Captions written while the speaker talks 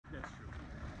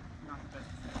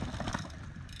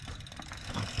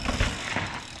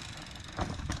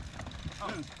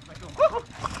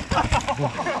Jacob's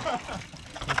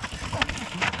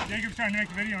trying to make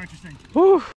the video interesting.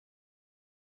 Woo.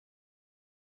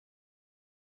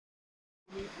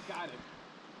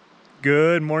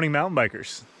 Good morning, mountain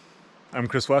bikers. I'm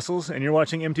Chris Wessels, and you're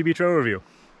watching MTB Trail Review.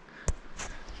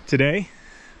 Today,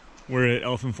 we're at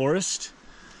Elfin Forrest.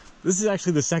 This is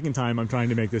actually the second time I'm trying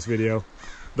to make this video.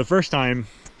 The first time,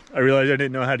 I realized I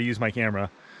didn't know how to use my camera,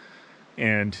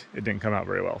 and it didn't come out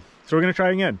very well. So we're gonna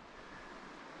try again.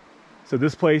 So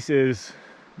this place is,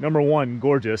 number one,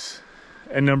 gorgeous,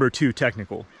 and number two,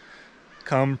 technical.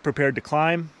 Come prepared to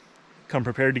climb, come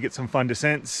prepared to get some fun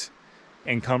descents,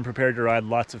 and come prepared to ride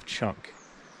lots of chunk.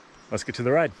 Let's get to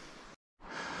the ride.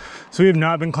 So we have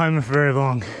not been climbing for very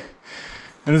long,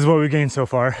 and this is what we've gained so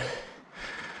far.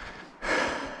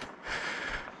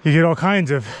 You get all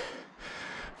kinds of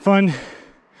fun,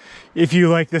 if you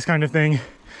like this kind of thing,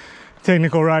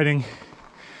 technical riding.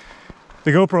 The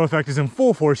GoPro effect is in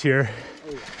full force here,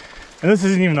 and this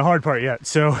isn't even the hard part yet,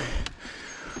 so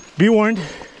be warned,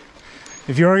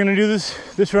 if you are gonna do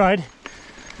this ride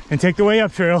and take the way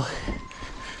up trail,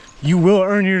 you will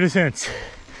earn your descents.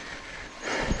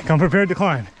 Come prepared to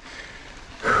climb.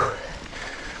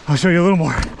 I'll show you a little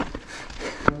more.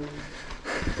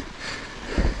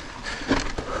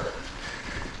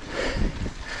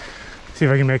 See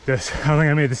if I can make this. I don't think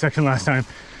I made this section last time.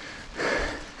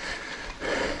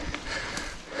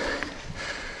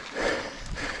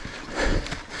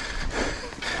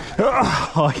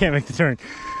 Oh, I can't make the turn.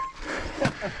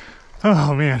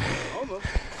 Oh man.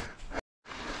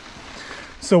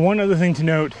 So one other thing to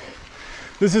note,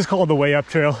 this is called the Way Up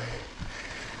Trail,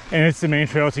 and it's the main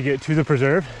trail to get to the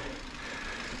preserve.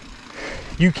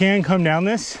 You can come down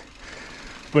this,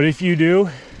 but if you do,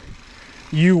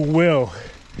 you will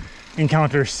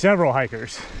encounter several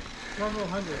hikers. Several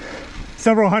hundred.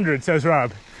 Several hundred, says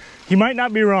Rob. He might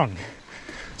not be wrong.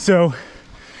 So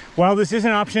while this is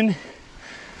an option,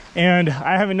 and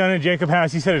I haven't done it, Jacob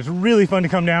has, he said it's really fun to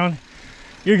come down,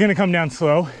 you're gonna come down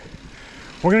slow.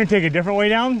 We're gonna take a different way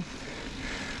down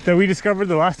that we discovered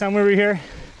the last time we were here,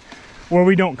 where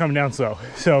we don't come down slow.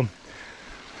 So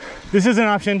this is an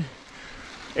option.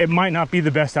 It might not be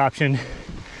the best option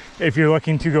if you're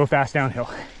looking to go fast downhill.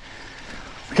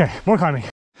 Okay, more climbing.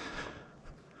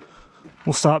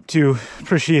 We'll stop to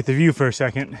appreciate the view for a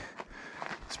second.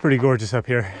 It's pretty gorgeous up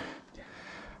here.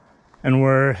 And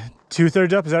we're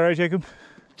 2/3 up, is that right, Jacob?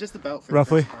 Just about, for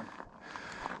roughly. The first climb.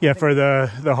 Yeah, for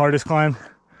the hardest climb.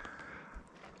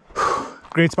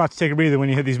 Great spot to take a breather when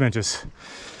you hit these benches.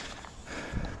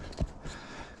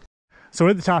 So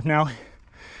we're at the top now.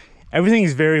 Everything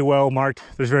is very well marked.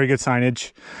 There's very good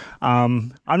signage.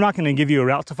 I'm not going to give you a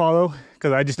route to follow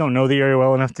because I just don't know the area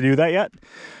well enough to do that yet.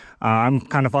 I'm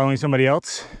kind of following somebody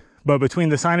else. But between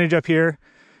the signage up here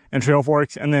and trail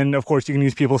forks, and then of course you can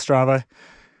use people's Strava,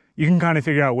 you can kind of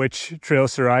figure out which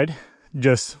trails to ride.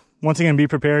 Just once again, be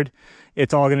prepared.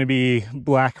 It's all going to be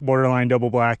black, borderline double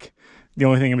black. The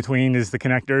only thing in between is the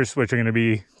connectors, which are going to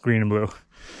be green and blue.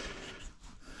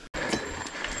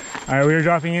 All right, we are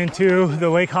dropping into the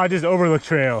Lake Hodges Overlook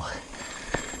Trail.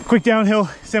 Quick downhill,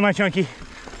 semi-chunky.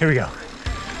 Here we go.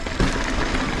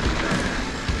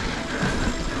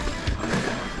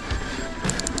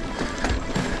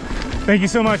 Thank you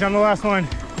so much. I'm the last one.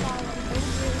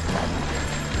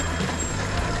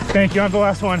 Thank you. I'm the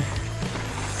last one.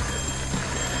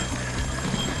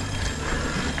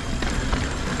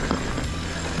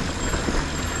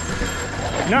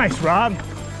 Nice, Rob.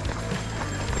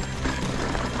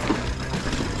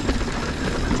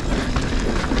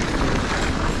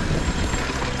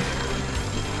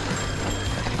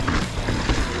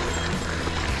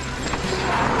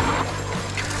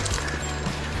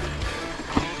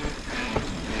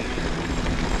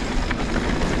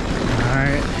 All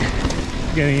right,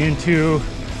 getting into a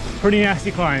pretty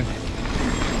nasty climb.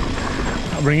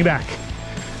 I'll bring you back.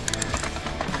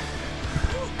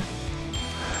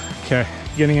 Okay.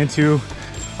 Getting into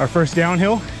our first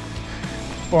downhill,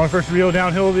 or our first real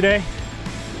downhill of the day.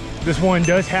 This one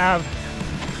does have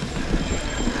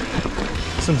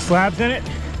some slabs in it,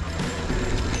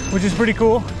 which is pretty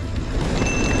cool.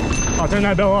 I'll turn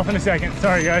that bell off in a second.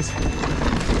 Sorry guys.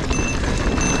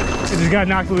 It just got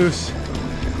knocked loose.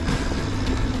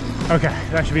 Okay,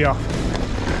 that should be off.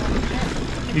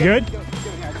 You good?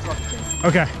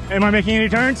 Okay, am I making any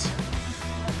turns?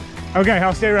 Okay,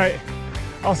 I'll stay right.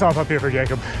 I'll stop up here for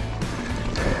Jacob.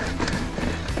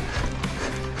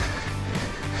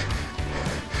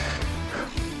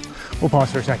 We'll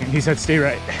pause for a second. He said stay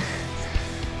right.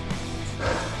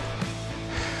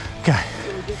 Okay.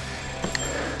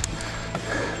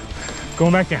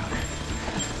 Going back down.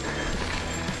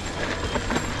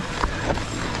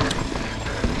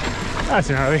 That's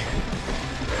gnarly.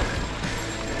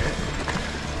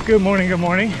 Good morning, good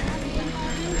morning.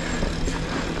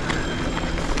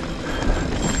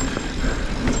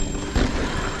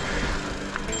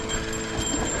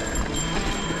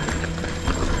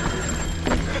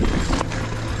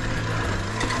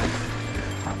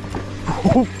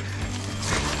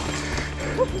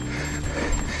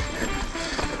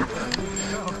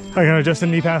 I gotta adjust the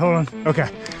knee pad, hold on. Okay,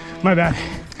 my bad.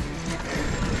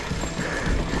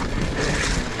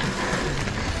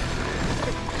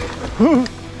 Whew.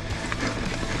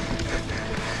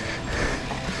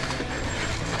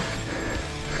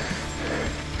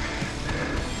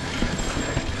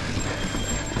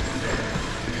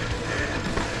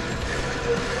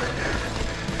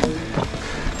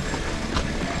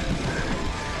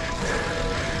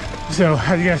 So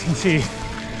as you guys can see,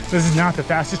 this is not the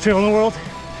fastest trail in the world.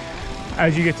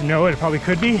 As you get to know it, it probably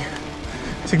could be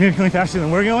significantly faster than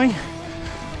we're going,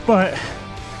 but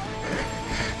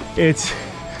it's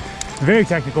very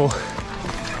technical.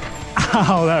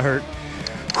 Ow, that hurt.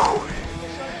 Whew.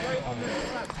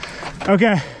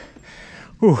 Okay.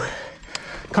 Whew.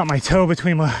 Caught my toe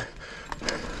between a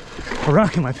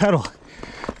rock and my pedal.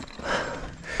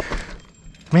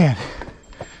 Man.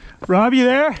 Rob, you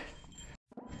there?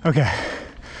 Okay.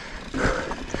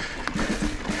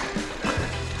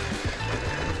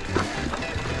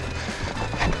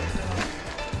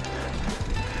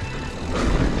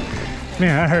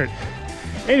 Man, that hurt.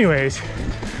 Anyways,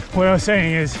 what I was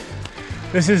saying is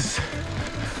this is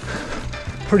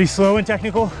pretty slow and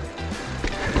technical.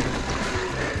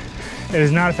 It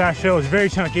is not a fast trail, it's very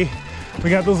chunky. We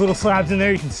got those little slabs in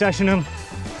there, you can session them.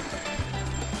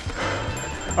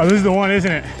 Oh, this is the one,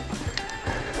 isn't it?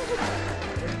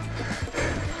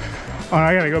 Oh,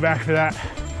 I gotta go back for that.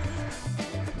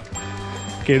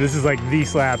 Okay, this is like the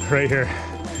slab right here.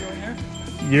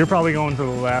 You're probably going to the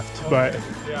left, but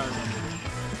Yeah.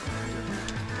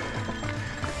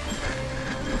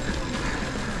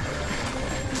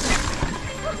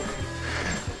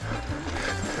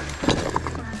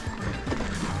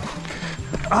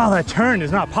 oh, that turn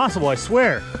is not possible, I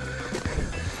swear.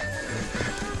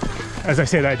 As I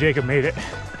say that, Jacob made it.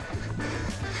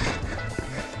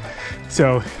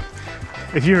 So,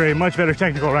 if you're a much better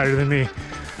technical rider than me,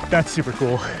 that's super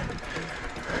cool.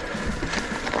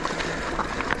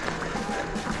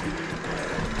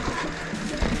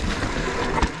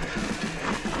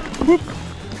 Whoop.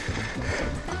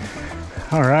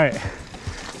 All right.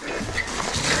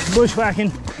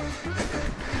 Bushwhacking.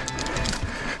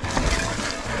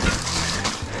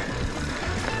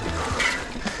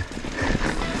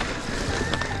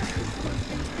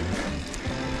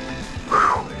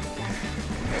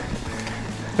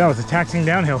 That was a taxing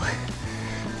downhill,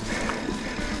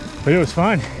 but it was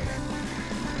fun.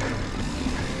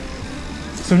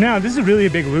 So now this is really a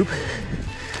big loop.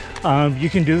 You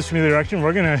can do this from either direction.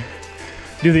 We're gonna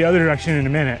do the other direction in a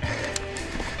minute.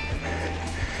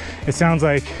 It sounds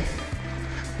like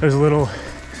there's a little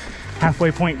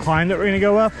halfway point climb that we're gonna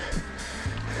go up,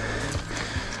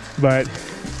 but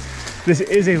this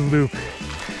is a loop,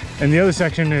 and the other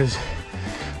section is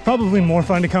probably more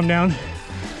fun to come down.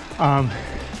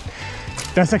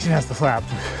 That section has the slab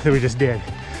that we just did,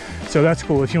 so that's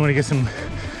cool if you want to get some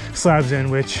slabs in,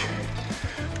 which,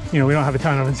 you know, we don't have a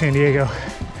ton of in San Diego.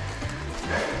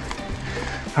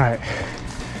 All right,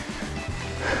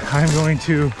 I'm going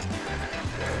to,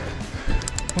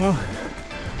 well,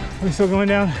 are we still going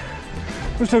down?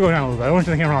 We're still going down a little bit. I won't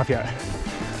turn the camera off yet.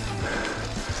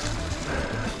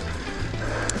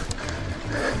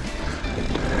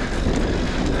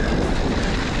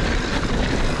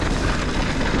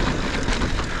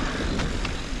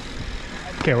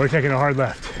 Okay, we're taking a hard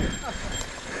left.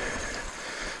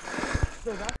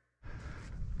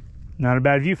 Not a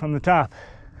bad view from the top.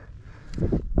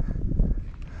 Whew.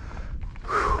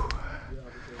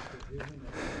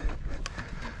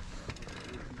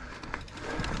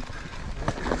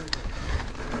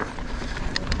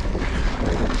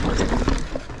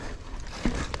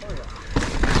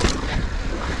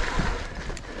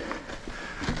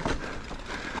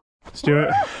 Let's do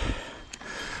it.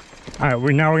 All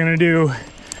right, now we're gonna do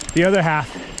the other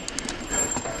half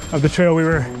of the trail we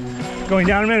were going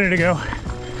down a minute ago.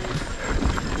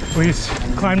 We just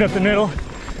climbed up the middle.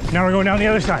 Now we're going down the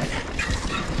other side.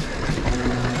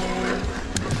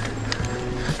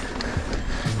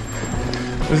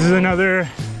 This is another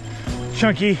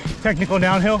chunky technical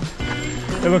downhill.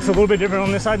 It looks a little bit different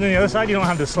on this side than the other side. You don't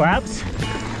have the slabs,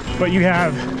 but you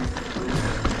have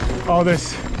all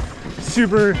this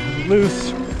super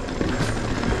loose,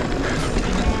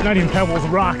 not even pebbles,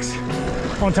 rocks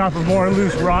on top of more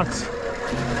loose rocks.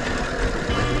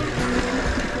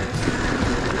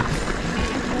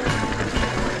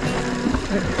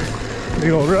 Big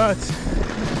old ruts.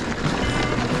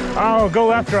 Oh, go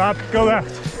left, drop. Go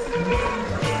left.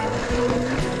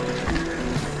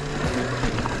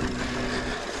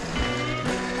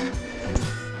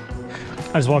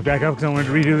 I just walked back up because I wanted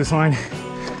to redo this line.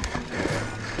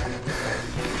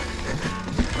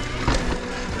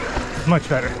 Much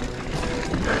better.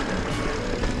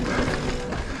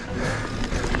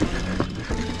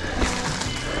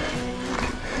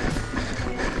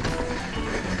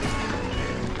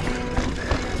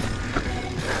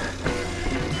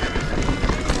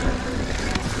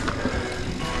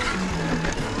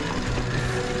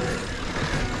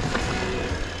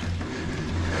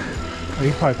 You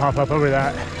can probably pop up over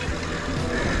that.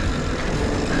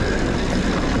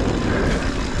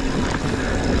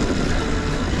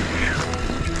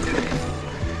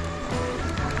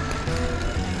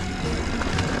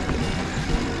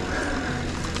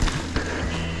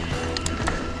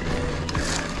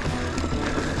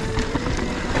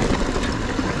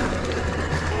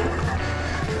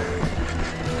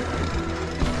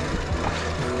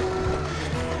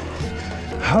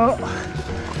 Oh,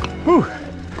 whew.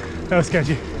 That was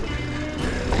sketchy.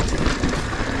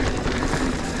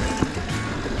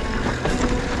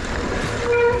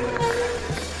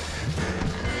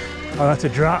 Oh, that's a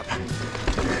drop.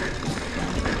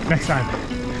 Next time.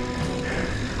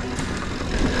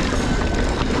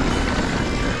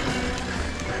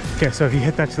 Okay, so if you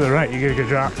hit that to the right, you get a good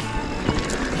drop.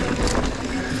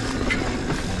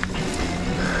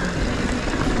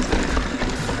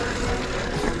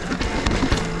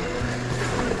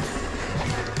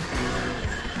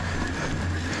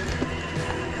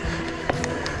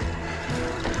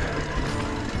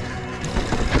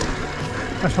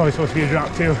 That's probably supposed to be a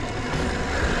drop too.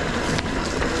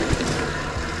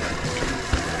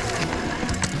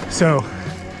 So,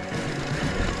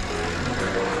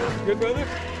 Good, brother?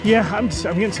 yeah, I'm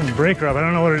getting some brake rub. I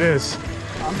don't know what it is.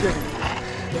 I'm getting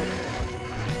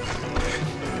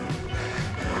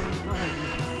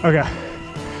Okay.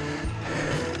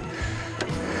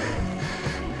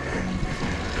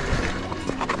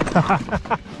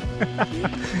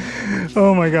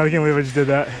 Oh my god, I can't believe I just did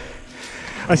that.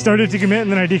 I started to commit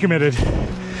and then I decommitted.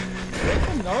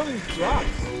 all these drops.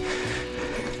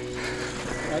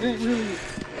 I didn't really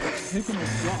take them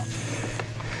as drops.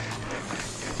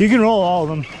 You can roll all of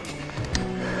them.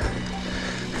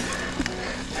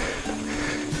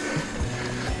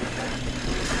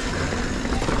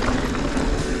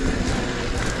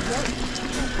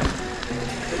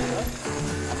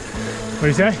 What do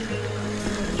you say?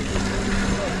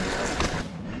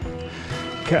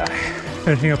 Okay,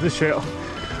 finishing up this trail.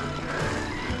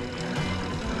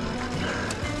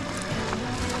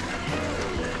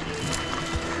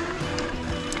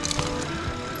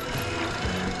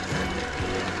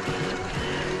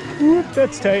 Whoop,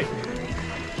 that's tight.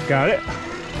 Got it.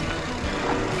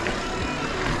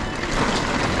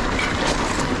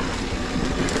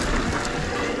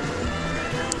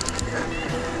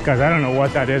 Guys, I don't know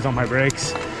what that is on my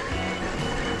brakes.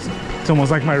 It's almost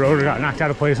like my rotor got knocked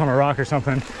out of place on a rock or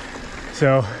something.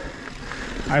 So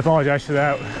I apologize for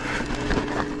that.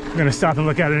 I'm gonna stop and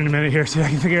look at it in a minute here, see if I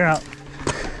can figure it out.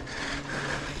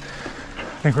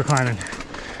 I think we're climbing.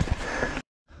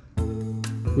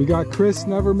 We got Chris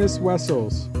Never Miss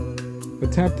Wessels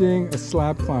attempting a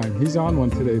slab climb. He's on one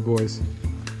today, boys.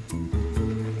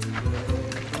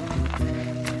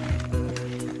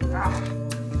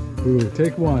 Ooh,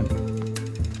 take one.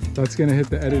 That's gonna hit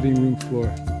the editing room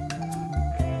floor.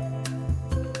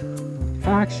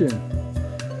 Action.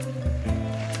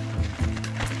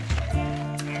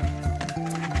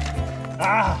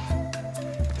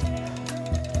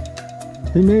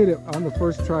 He made it on the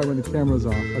first try when the camera's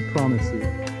off, I promise you.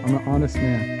 I'm an honest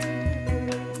man.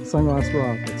 Sunglass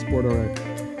Rob at Sport RX.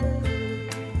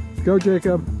 Go,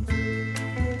 Jacob.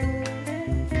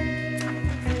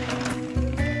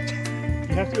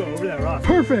 You have to go over that rock.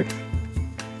 Perfect.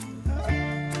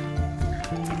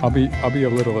 I'll be a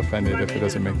little offended if it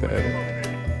doesn't make the edit.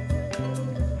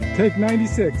 Take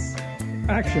 96.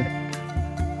 Action.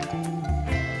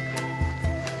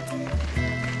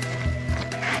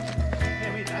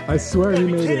 I swear he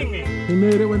made it. He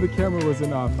made it when the camera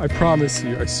wasn't off. I promise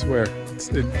you, I swear.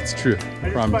 It's true. I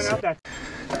promise you.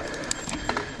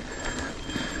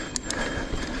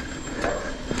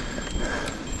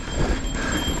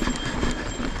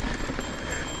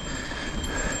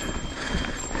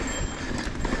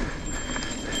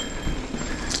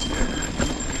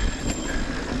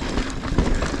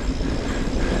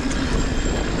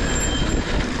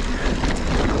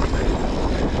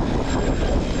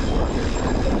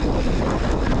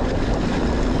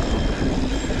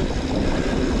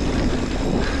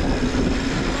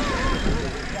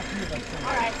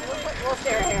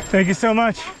 Thank you so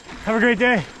much. Have a great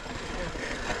day.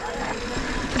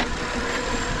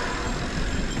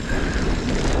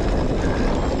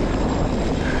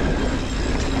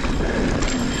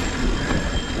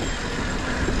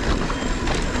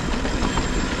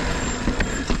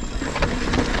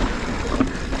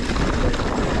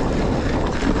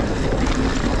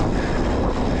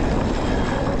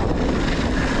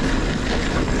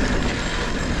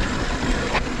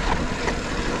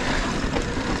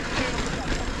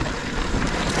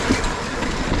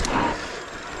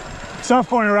 Soft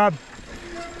corner, Rob.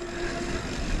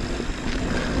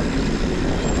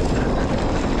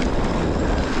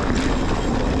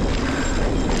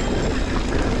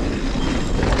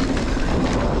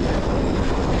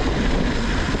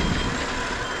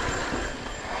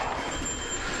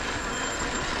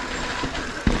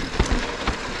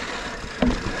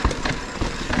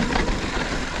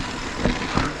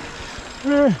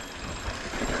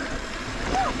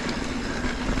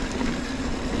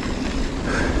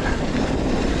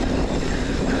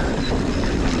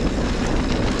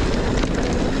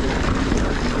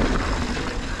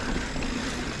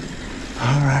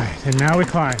 And now we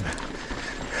climb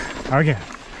again.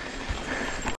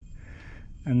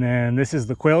 And then this is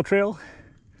the Quail Trail.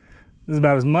 This is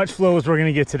about as much flow as we're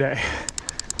gonna get today.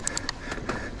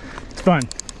 It's fun.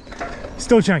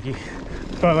 Still chunky,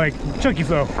 but like chunky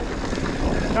flow.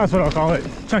 That's what I'll call it,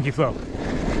 chunky flow.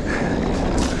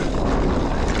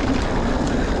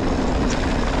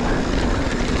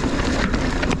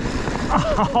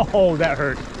 Oh, that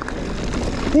hurt.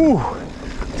 Whew.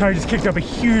 I just kicked up a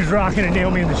huge rock and it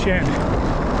nailed me in the shin.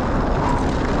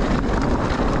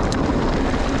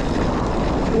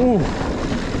 Ooh.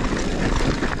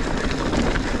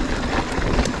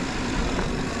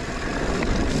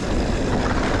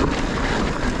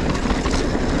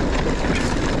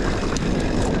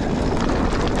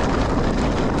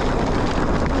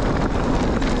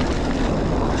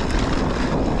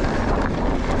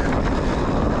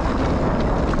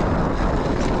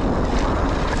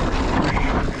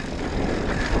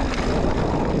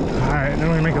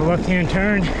 Left-hand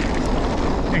turn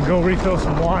and go refill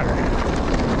some water.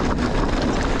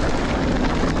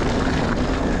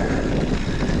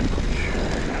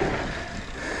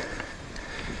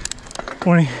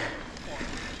 Morning.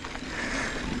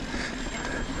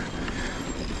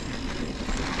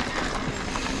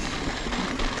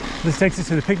 This takes us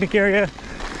to the picnic area.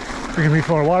 We're gonna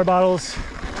refill our water bottles.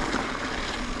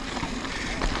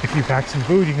 If you pack some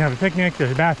food, you can have a picnic.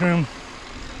 There's a bathroom.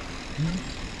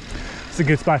 It's a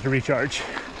good spot to recharge.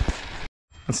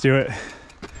 Let's do it.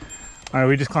 All right,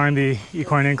 we just climbed the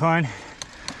equine incline.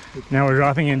 Now we're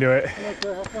dropping into it.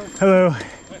 Hello.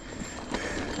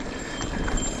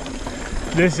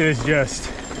 This is just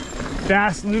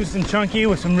fast, loose, and chunky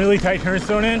with some really tight turns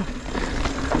thrown in.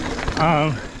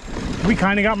 We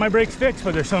kind of got my brakes fixed,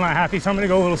 but they're still not happy, so I'm gonna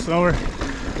go a little slower.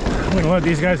 I'm gonna let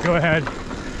these guys go ahead.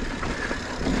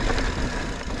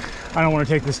 I don't want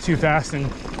to take this too fast and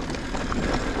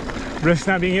risk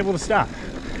not being able to stop.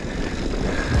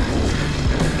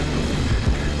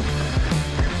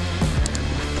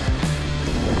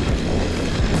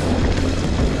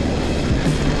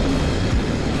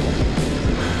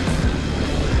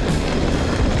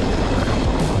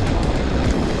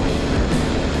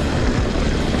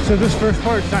 So this first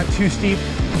part's not too steep.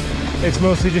 It's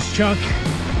mostly just chunk.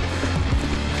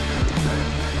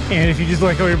 And if you just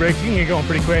let go of your brakes, you can get going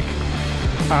pretty quick.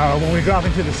 When we drop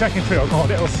into the second trail called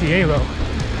El Cielo,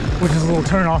 which is a little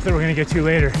turn off that we're gonna get to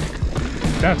later,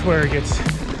 that's where it gets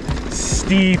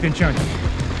steep and chunky.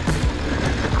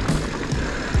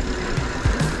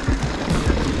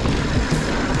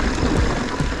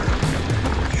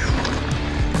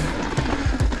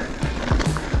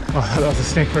 Oh, that was a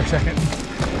snake for a second.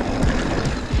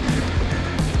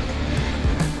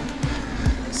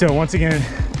 So once again,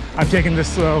 I'm taking this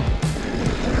slow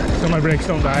so my brakes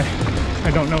don't die. I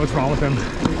don't know what's wrong with them.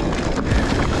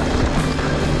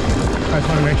 I just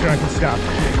want to make sure I can stop.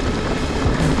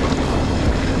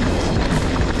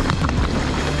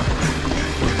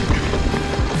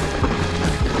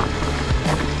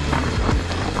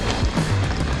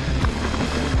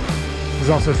 There's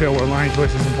also a trail where line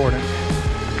choice is important.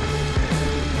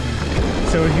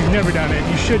 So if you've never done it,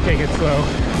 you should take it slow.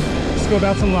 Just go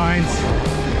about some lines,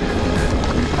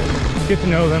 get to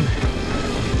know them,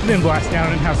 then blast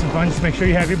down and have some fun. Just make sure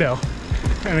you have your bell.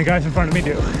 And the guys in front of me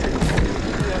do.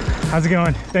 How's it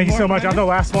going? Thank you so much. I'm the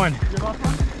last one.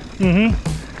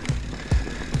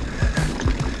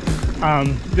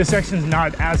 This section's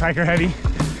not as hiker heavy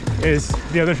as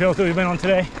the other trails that we've been on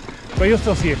today, but you'll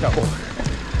still see a couple.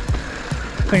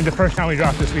 I think the first time we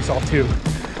dropped this, we saw two.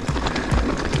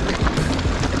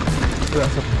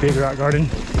 That's a big rock garden.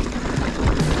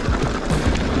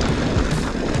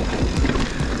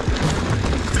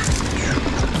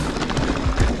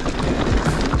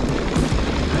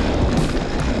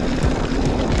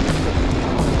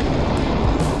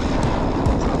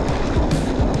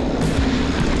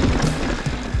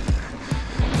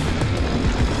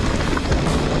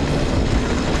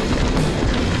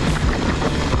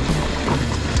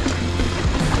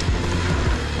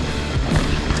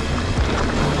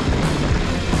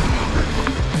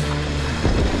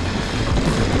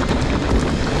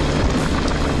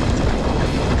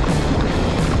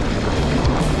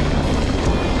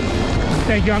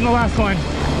 Thank you, I'm the last one.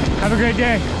 Have a great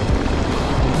day.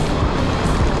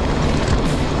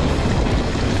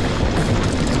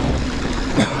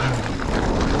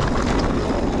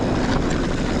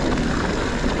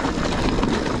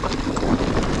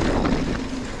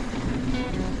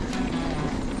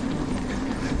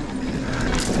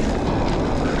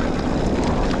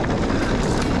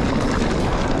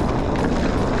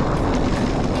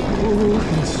 Ooh, you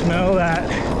can smell that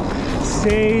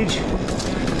sage.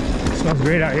 Smells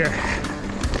great out here.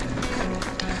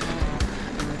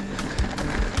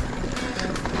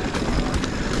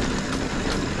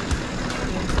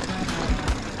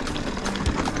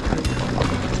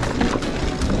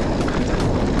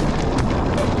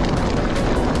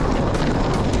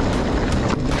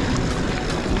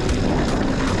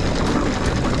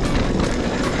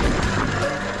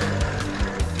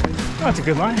 Oh, that's a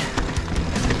good line.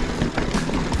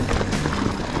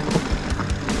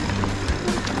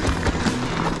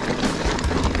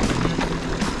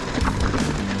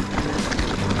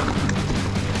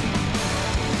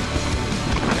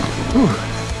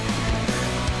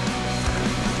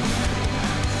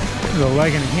 There's a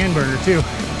leg and a hand burner too.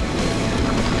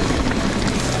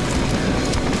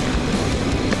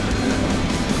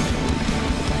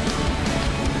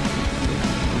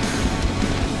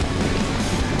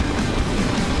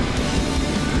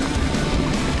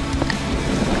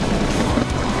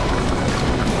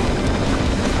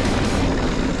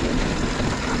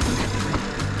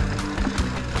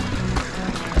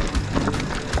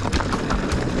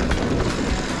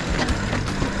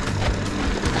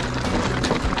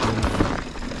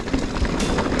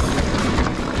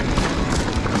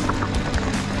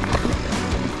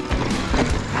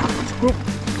 Whoop.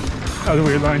 That was a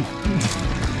weird line.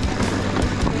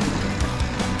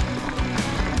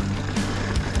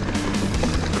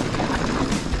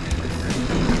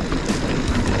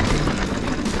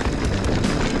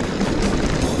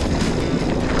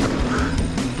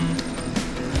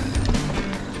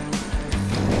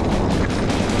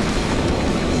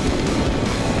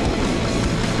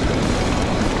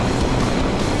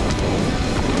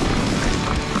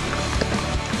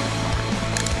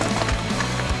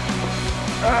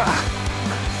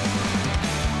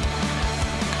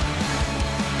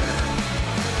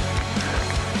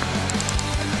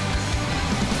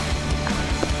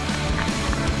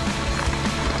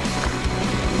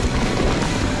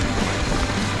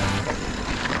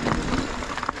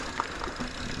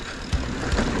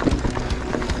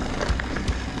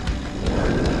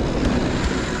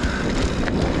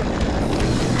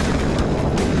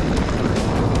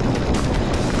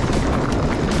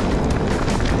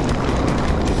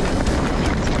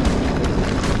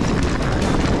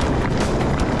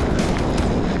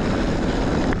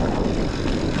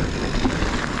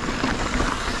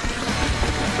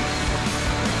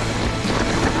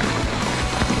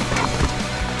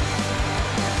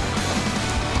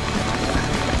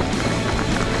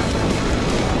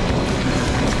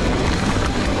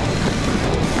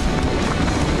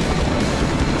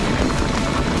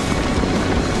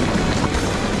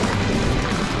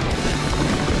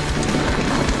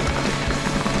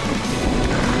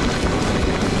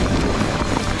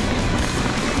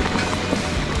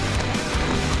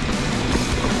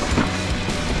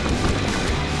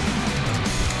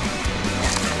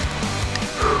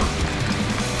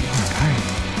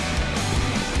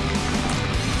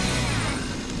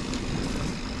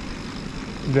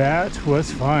 That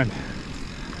was fun.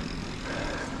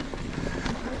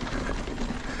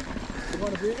 You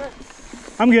want to be there?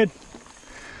 I'm good.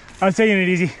 I was taking it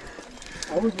easy.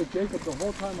 I was with Jacob the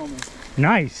whole time almost.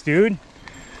 Nice, dude.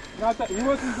 Not that he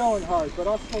wasn't going hard, but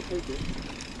I'll still take it.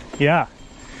 Yeah.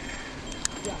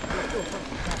 Yeah, still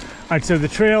fun. All right, so the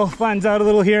trail flattens out a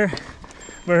little here.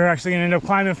 We're actually gonna end up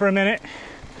climbing for a minute.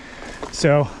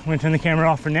 So I'm gonna turn the camera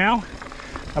off for now.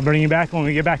 I'll bring you back when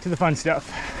we get back to the fun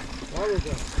stuff. That was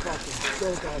a fucking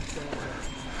so bad.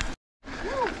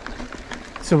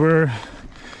 So we're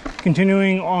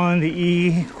continuing on the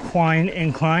equine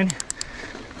incline.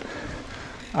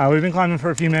 We've been climbing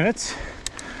for a few minutes.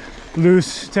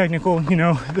 Loose, technical, you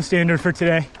know, the standard for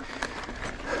today.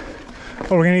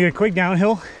 But we're gonna get a quick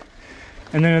downhill,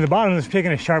 and then at the bottom is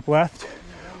taking a sharp left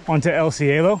onto El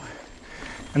Cielo,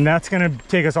 and that's gonna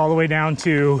take us all the way down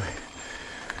to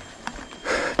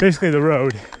basically the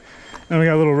road. Then we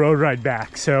got a little road ride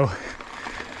back. So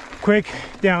quick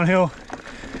downhill,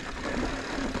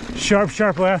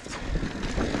 sharp left,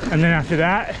 and then after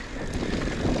that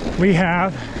we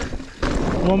have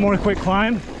one more quick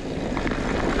climb,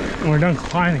 and we're done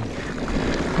climbing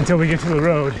until we get to the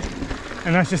road.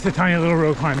 And that's just a tiny little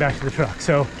road climb back to the truck.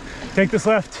 So take this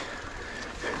left.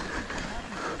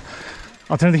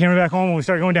 I'll turn the camera back on when we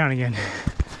start going down again.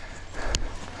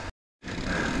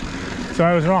 So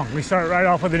I was wrong. We start right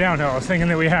off with the downhill. I was thinking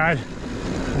that we had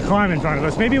a climb in front of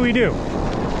us. Maybe we do.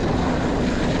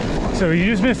 So you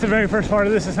just missed the very first part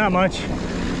of this. It's not much.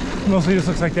 Mostly just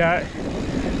looks like that.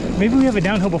 Maybe we have a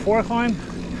downhill before a climb.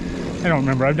 I don't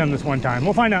remember. I've done this one time.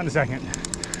 We'll find out in a second.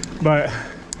 But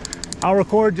I'll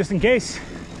record just in case.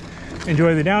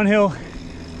 Enjoy the downhill.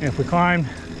 And if we climb,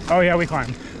 oh yeah, we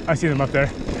climb. I see them up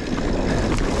there.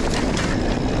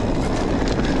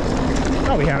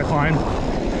 Oh, we had a climb.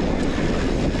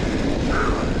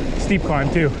 Steep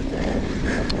climb too.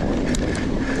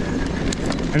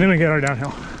 And then we get our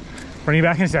downhill. Bring you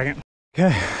back in a second.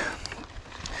 Okay.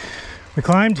 We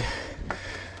climbed.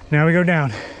 Now we go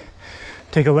down.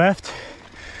 Take a left.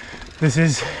 This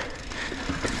is,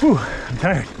 whew, I'm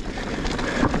tired.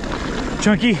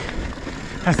 Chunky,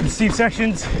 has some steep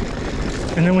sections,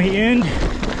 and then we end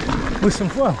with some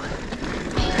flow.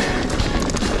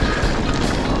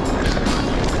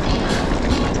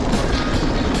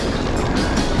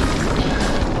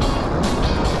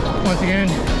 Once again,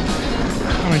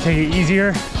 I'm gonna take it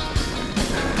easier.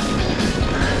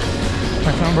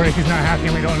 My front brake is not happy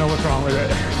and we don't know what's wrong with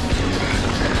it.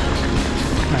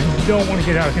 I don't want to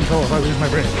get out of control if I lose my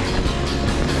brake.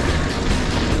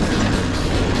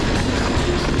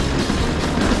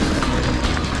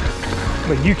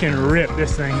 But you can rip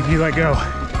this thing if you let go.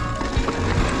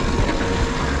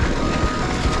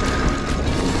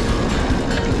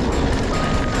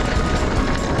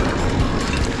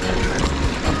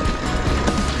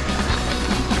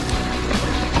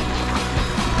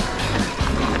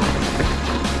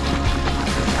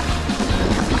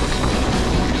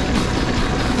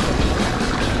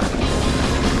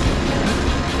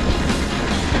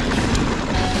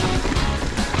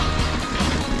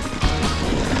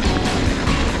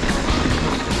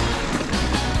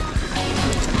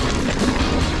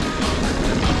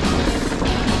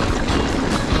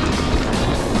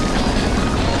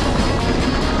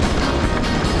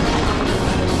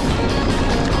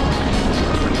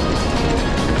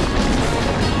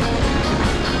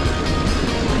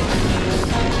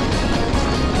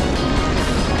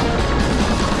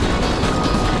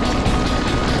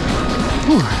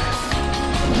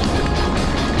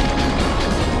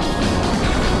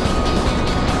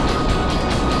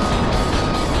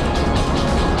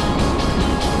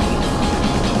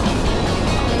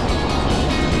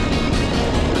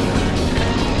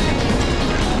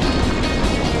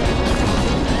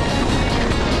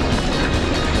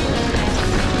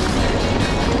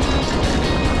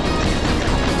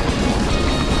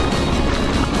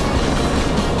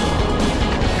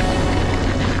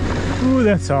 Ooh,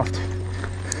 that's soft.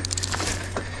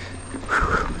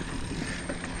 Whew.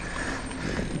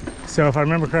 So if I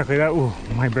remember correctly, that, ooh,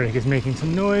 my brake is making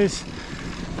some noise.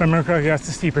 If I remember correctly, that's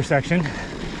the steeper section.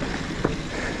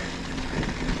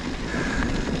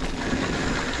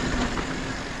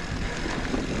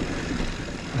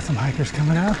 Got some hikers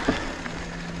coming up.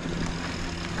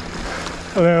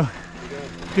 Hello.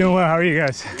 Doing well, how are you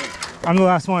guys? I'm the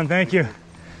last one, thank you.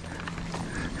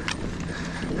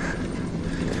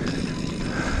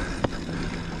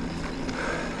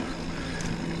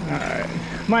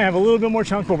 Might have a little bit more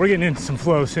chunk, but we're getting into some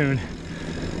flow soon.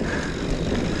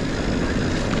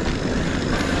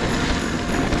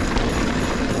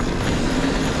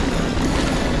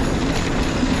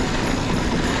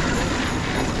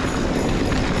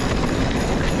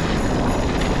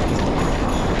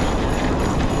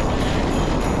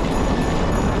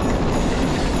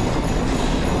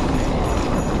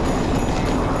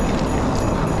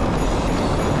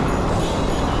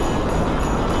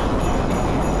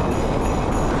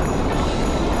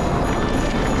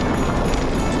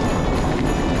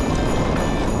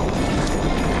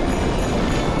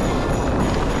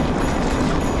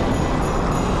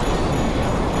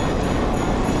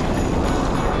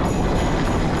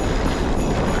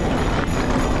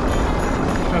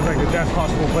 Best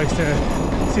possible place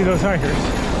to see those hikers.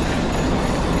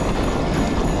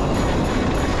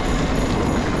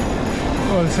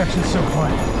 Oh, this section's so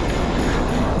fun.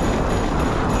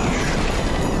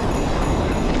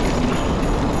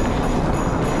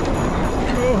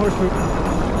 Oh, horse poop.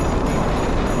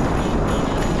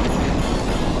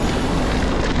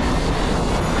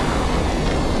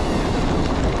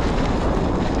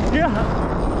 Yeah.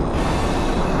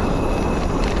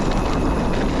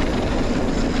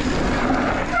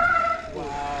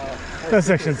 Wow. That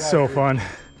section's so fun.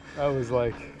 That was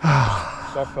like,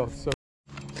 that felt so.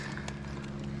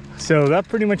 So that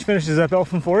pretty much finishes up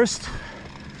Elfin Forrest.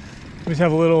 We just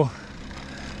have a little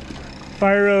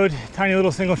fire road, tiny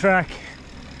little single track.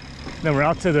 Then we're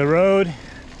out to the road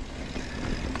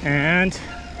and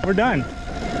we're done.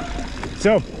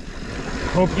 So,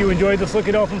 hope you enjoyed this look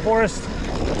at Elfin Forrest.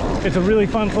 It's a really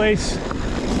fun place.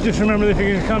 Just remember that if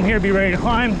you're gonna come here, be ready to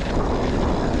climb.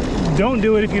 Don't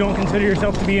do it if you don't consider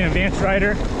yourself to be an advanced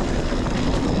rider,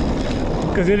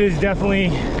 because it is definitely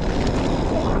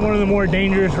one of the more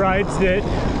dangerous rides that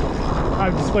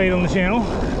I've displayed on the channel.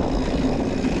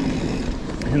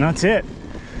 And that's it.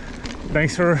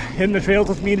 Thanks for hitting the trails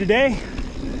with me today,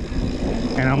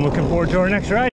 and I'm looking forward to our next ride.